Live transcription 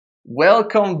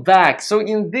Welcome back. So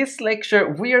in this lecture,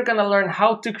 we are going to learn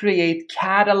how to create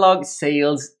catalog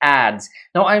sales ads.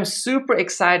 Now, I'm super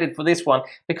excited for this one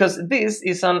because this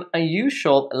is an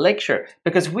unusual lecture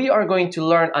because we are going to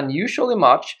learn unusually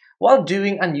much while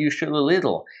doing unusually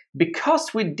little.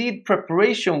 Because we did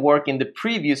preparation work in the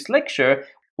previous lecture,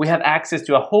 we have access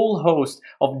to a whole host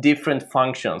of different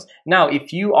functions. Now,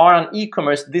 if you are on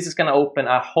e-commerce, this is going to open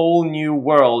a whole new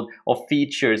world of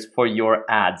features for your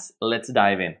ads. Let's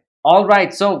dive in. All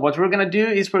right, so what we're going to do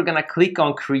is we're going to click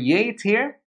on create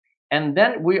here, and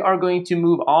then we are going to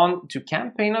move on to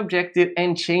campaign objective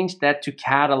and change that to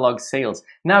catalog sales.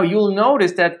 Now you'll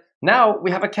notice that now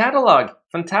we have a catalog.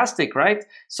 Fantastic, right?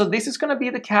 So this is going to be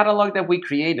the catalog that we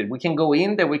created. We can go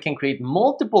in there, we can create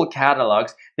multiple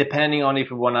catalogs depending on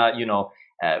if we want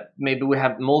to, maybe we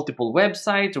have multiple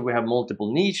websites or we have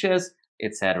multiple niches,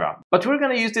 etc. But we're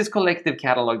going to use this collective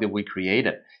catalog that we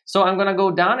created. So I'm going to go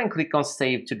down and click on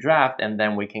save to draft, and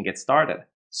then we can get started.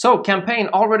 So campaign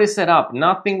already set up,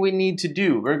 nothing we need to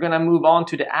do. We're going to move on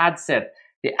to the ad set.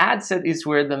 The ad set is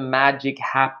where the magic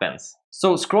happens.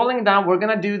 So scrolling down, we're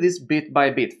going to do this bit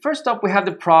by bit. First up, we have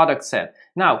the product set.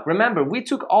 Now, remember, we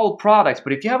took all products,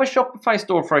 but if you have a Shopify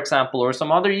store, for example, or some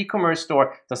other e-commerce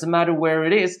store, doesn't matter where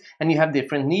it is, and you have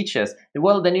different niches,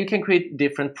 well, then you can create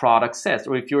different product sets.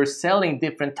 Or if you're selling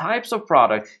different types of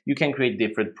products, you can create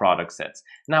different product sets.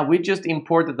 Now, we just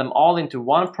imported them all into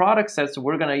one product set, so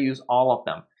we're going to use all of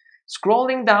them.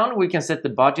 Scrolling down, we can set the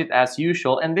budget as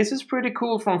usual, and this is pretty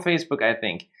cool from Facebook, I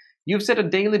think. You've set a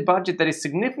daily budget that is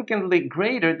significantly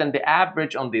greater than the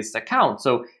average on this account.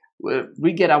 So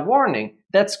we get a warning.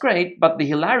 That's great, but the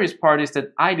hilarious part is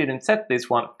that I didn't set this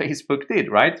one, Facebook did,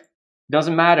 right?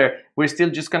 Doesn't matter, we're still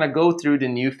just gonna go through the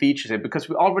new features here because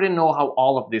we already know how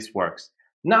all of this works.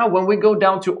 Now, when we go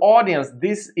down to audience,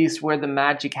 this is where the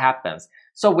magic happens.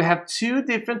 So we have two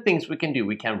different things we can do.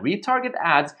 We can retarget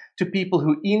ads to people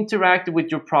who interact with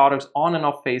your products on and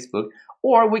off Facebook,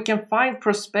 or we can find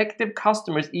prospective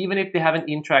customers even if they haven't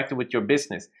interacted with your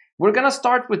business. We're gonna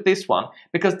start with this one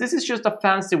because this is just a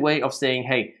fancy way of saying,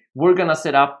 hey, we're gonna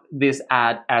set up this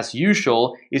ad as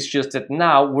usual. It's just that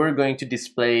now we're going to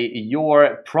display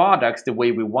your products the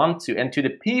way we want to and to the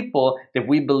people that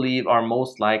we believe are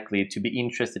most likely to be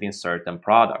interested in certain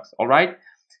products, all right?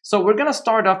 So we're going to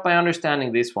start off by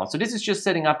understanding this one. So this is just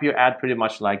setting up your ad pretty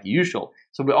much like usual.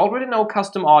 So we already know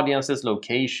custom audiences,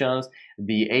 locations,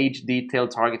 the age detail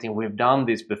targeting. We've done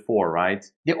this before, right?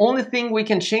 The only thing we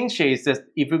can change here is that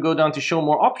if we go down to show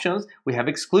more options, we have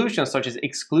exclusions such as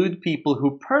exclude people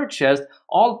who purchased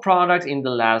all products in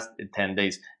the last 10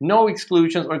 days. No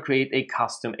exclusions or create a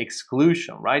custom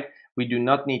exclusion, right? We do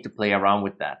not need to play around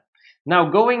with that. Now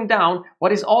going down,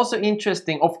 what is also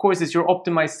interesting, of course, is your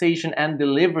optimization and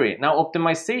delivery. Now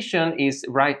optimization is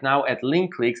right now at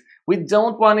link clicks. We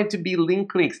don't want it to be link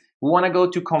clicks. We want to go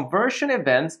to conversion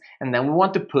events, and then we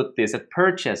want to put this at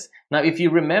purchase. Now if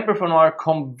you remember from our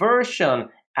conversion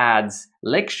ads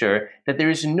lecture that there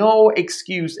is no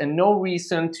excuse and no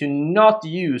reason to not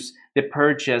use the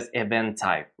purchase event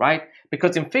type, right?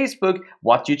 Because in Facebook,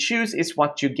 what you choose is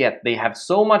what you get. They have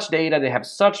so much data, they have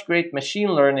such great machine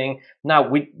learning. Now,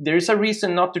 there is a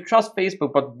reason not to trust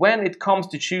Facebook, but when it comes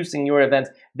to choosing your events,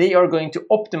 they are going to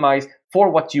optimize for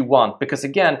what you want. Because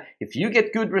again, if you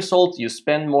get good results, you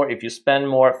spend more. If you spend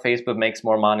more, Facebook makes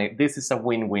more money. This is a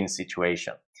win-win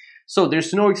situation. So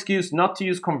there's no excuse not to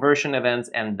use conversion events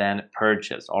and then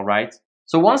purchase, all right?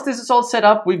 So once this is all set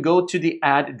up, we go to the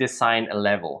ad design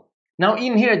level. Now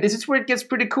in here, this is where it gets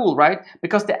pretty cool, right?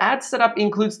 Because the ad setup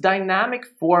includes dynamic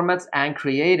formats and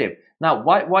creative. Now,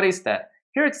 what is that?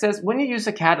 Here it says, when you use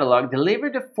a catalog, deliver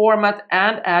the format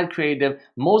and ad creative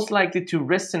most likely to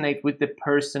resonate with the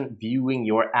person viewing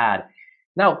your ad.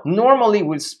 Now, normally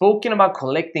we've spoken about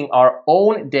collecting our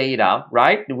own data,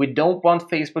 right? We don't want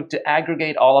Facebook to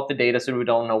aggregate all of the data so we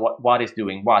don't know what is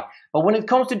doing what. But when it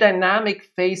comes to dynamic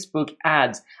Facebook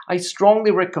ads, I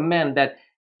strongly recommend that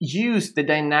use the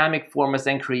dynamic formats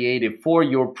and creative for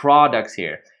your products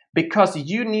here because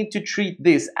you need to treat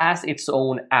this as its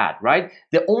own ad, right?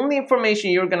 The only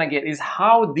information you're gonna get is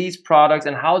how these products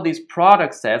and how these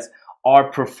product sets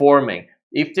are performing.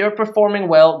 If they're performing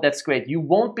well, that's great. You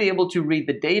won't be able to read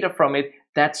the data from it.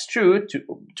 That's true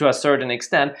to a certain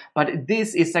extent, but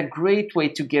this is a great way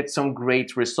to get some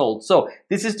great results. So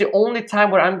this is the only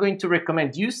time where I'm going to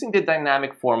recommend using the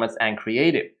dynamic formats and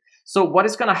creative. So what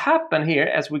is going to happen here,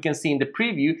 as we can see in the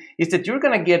preview, is that you're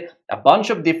going to get a bunch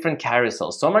of different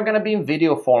carousels. Some are going to be in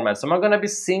video format, some are going to be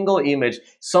single image,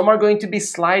 some are going to be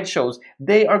slideshows.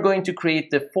 They are going to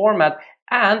create the format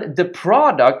and the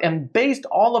product, and based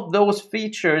all of those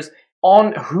features,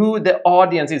 on who the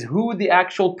audience is, who the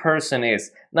actual person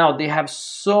is. Now, they have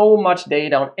so much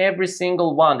data on every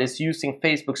single one that's using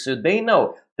Facebook, so they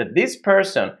know that this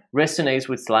person resonates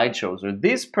with slideshows, or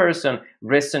this person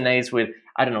resonates with,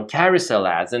 I don't know, carousel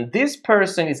ads, and this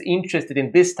person is interested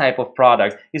in this type of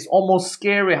product. It's almost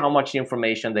scary how much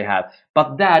information they have.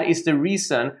 But that is the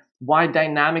reason why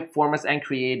dynamic formats and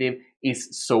creative is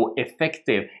so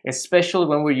effective, especially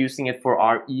when we're using it for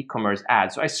our e-commerce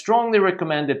ads. So I strongly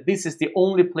recommend that this is the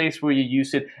only place where you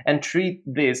use it, and treat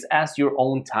this as your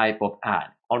own type of ad.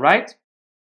 All right?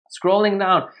 Scrolling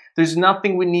down, there's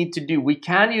nothing we need to do. We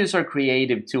can use our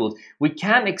creative tools. We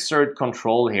can exert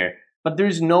control here, but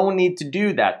there's no need to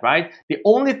do that, right? The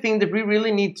only thing that we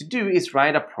really need to do is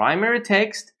write a primary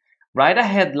text, write a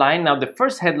headline. Now, the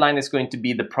first headline is going to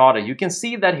be the product. You can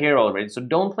see that here already, so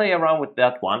don't play around with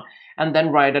that one. And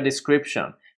then write a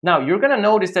description. Now, you're going to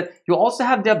notice that you also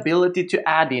have the ability to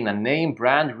add in a name,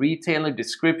 brand, retailer,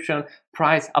 description,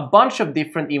 price, a bunch of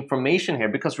different information here,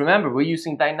 because remember, we're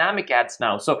using dynamic ads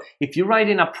now. So if you write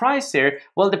in a price here,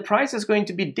 well, the price is going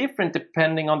to be different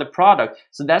depending on the product.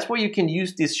 So that's where you can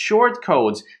use these short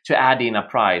codes to add in a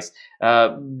price.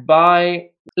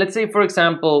 Let's say, for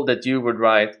example, that you would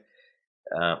write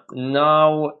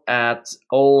now at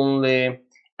only,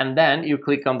 and then you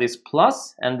click on this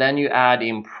plus, and then you add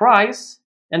in price.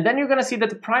 And then you're going to see that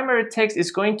the primary text is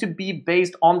going to be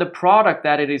based on the product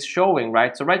that it is showing,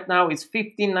 right? So right now it's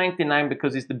 $15.99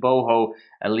 because it's the boho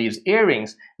leaves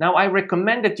earrings. Now, I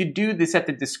recommend that you do this at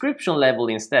the description level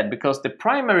instead, because the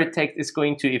primary text is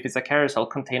going to, if it's a carousel,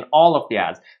 contain all of the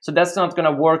ads. So that's not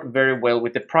going to work very well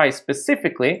with the price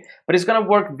specifically, but it's going to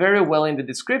work very well in the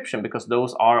description because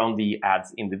those are on the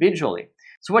ads individually.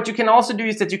 So what you can also do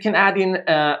is that you can add in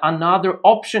another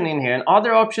option in here, and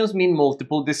other options mean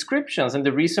multiple descriptions. And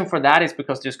the reason for that is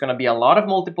because there's going to be a lot of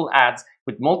multiple ads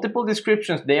with multiple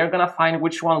descriptions. They are going to find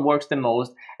which one works the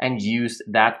most and use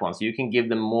that one. So you can give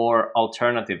them more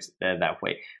alternatives that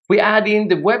way. We add in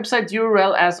the website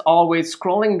URL as always.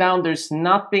 Scrolling down, there's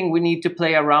nothing we need to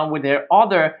play around with there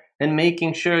other than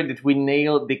making sure that we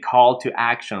nail the call to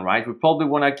action, right? We probably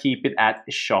want to keep it at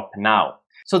shop now.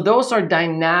 So those are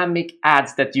dynamic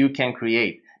ads that you can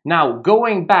create. Now,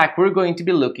 going back, we're going to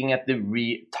be looking at the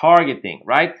retargeting,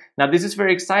 right? Now, this is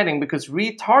very exciting because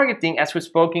retargeting, as we've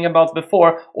spoken about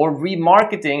before, or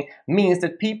remarketing, means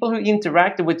that people who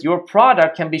interacted with your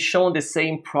product can be shown the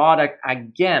same product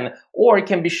again, or it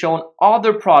can be shown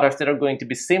other products that are going to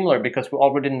be similar because we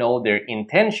already know their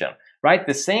intention. Right?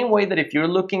 The same way that if you're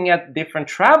looking at different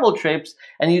travel trips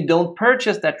and you don't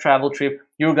purchase that travel trip,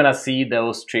 you're going to see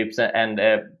those trips and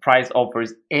price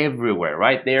offers everywhere,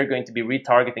 right? They are going to be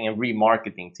retargeting and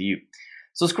remarketing to you.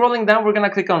 So scrolling down, we're going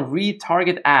to click on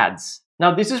retarget ads.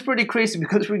 Now, this is pretty crazy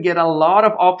because we get a lot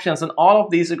of options and all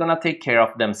of these are going to take care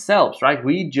of themselves, right?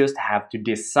 We just have to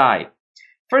decide.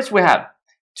 First, we have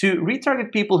to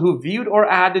retarget people who viewed or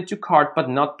added to cart but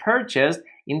not purchased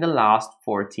in the last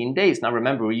 14 days. Now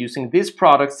remember, we're using this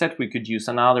product set, we could use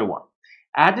another one.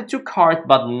 Added to cart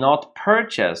but not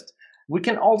purchased. We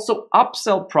can also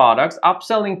upsell products.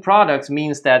 Upselling products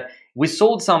means that we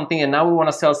sold something and now we want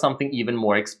to sell something even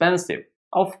more expensive.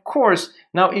 Of course,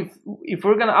 now if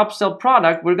we're going to upsell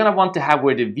product, we're going to want to have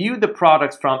where to view the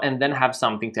products from and then have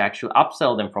something to actually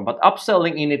upsell them from. But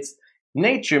upselling in its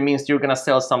nature means you're going to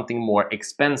sell something more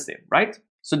expensive, right?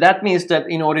 So that means that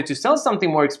in order to sell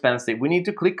something more expensive, we need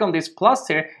to click on this plus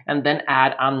here and then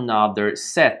add another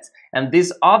set. And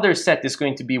this other set is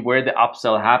going to be where the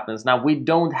upsell happens. Now, we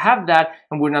don't have that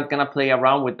and we're not going to play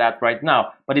around with that right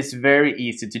now, but it's very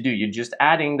easy to do. You're just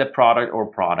adding the product or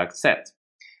product set.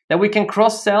 Then we can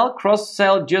cross-sell.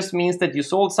 Cross-sell just means that you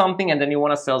sold something and then you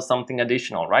want to sell something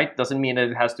additional, right? Doesn't mean that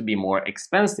it has to be more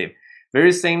expensive.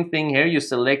 Very same thing here. You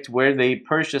select where they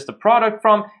purchased the product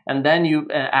from and then you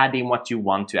add in what you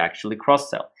want to actually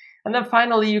cross-sell. And then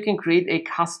finally, you can create a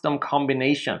custom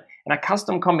combination. And a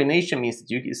custom combination means that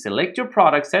you select your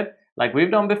product set like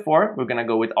we've done before. We're going to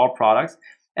go with all products.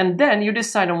 And then you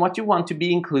decide on what you want to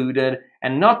be included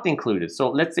and not included. So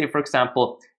let's say, for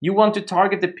example, you want to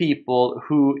target the people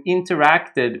who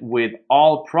interacted with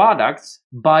all products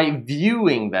by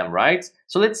viewing them, right?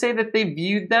 So let's say that they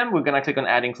viewed them. We're going to click on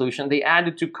add inclusion. They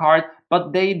added to cart,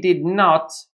 but they did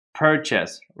not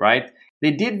purchase, right?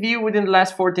 They did view within the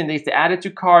last 14 days. They added to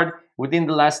cart within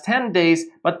the last 10 days,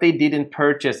 but they didn't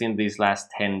purchase in these last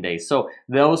 10 days. So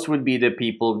those would be the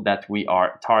people that we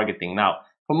are targeting now.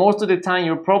 For most of the time,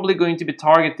 you're probably going to be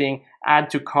targeting add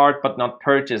to cart but not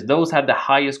purchase. Those have the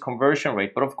highest conversion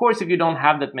rate. But of course, if you don't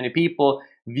have that many people,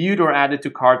 viewed or added to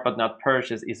cart but not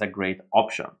purchase is a great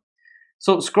option.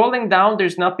 So scrolling down,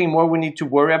 there's nothing more we need to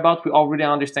worry about. We already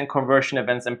understand conversion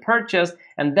events and purchase.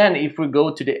 And then if we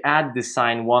go to the ad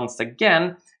design once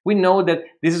again, we know that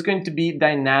this is going to be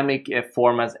dynamic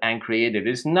formats and creative.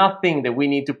 There's nothing that we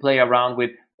need to play around with.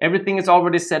 Everything is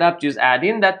already set up. Just add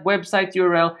in that website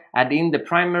URL, add in the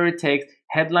primary text,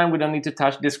 headline, we don't need to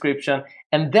touch, description,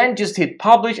 and then just hit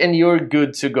publish and you're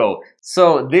good to go.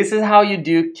 So this is how you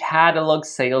do catalog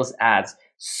sales ads.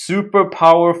 Super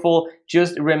powerful.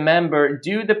 Just remember,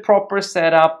 do the proper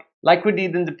setup like we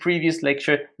did in the previous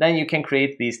lecture, then you can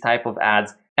create these type of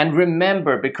ads. And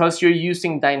remember, because you're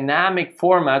using dynamic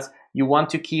formats, you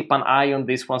want to keep an eye on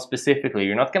this one specifically.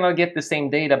 You're not gonna get the same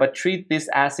data, but treat this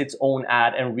as its own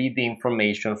ad and read the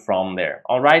information from there.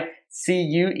 All right, see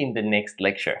you in the next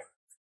lecture.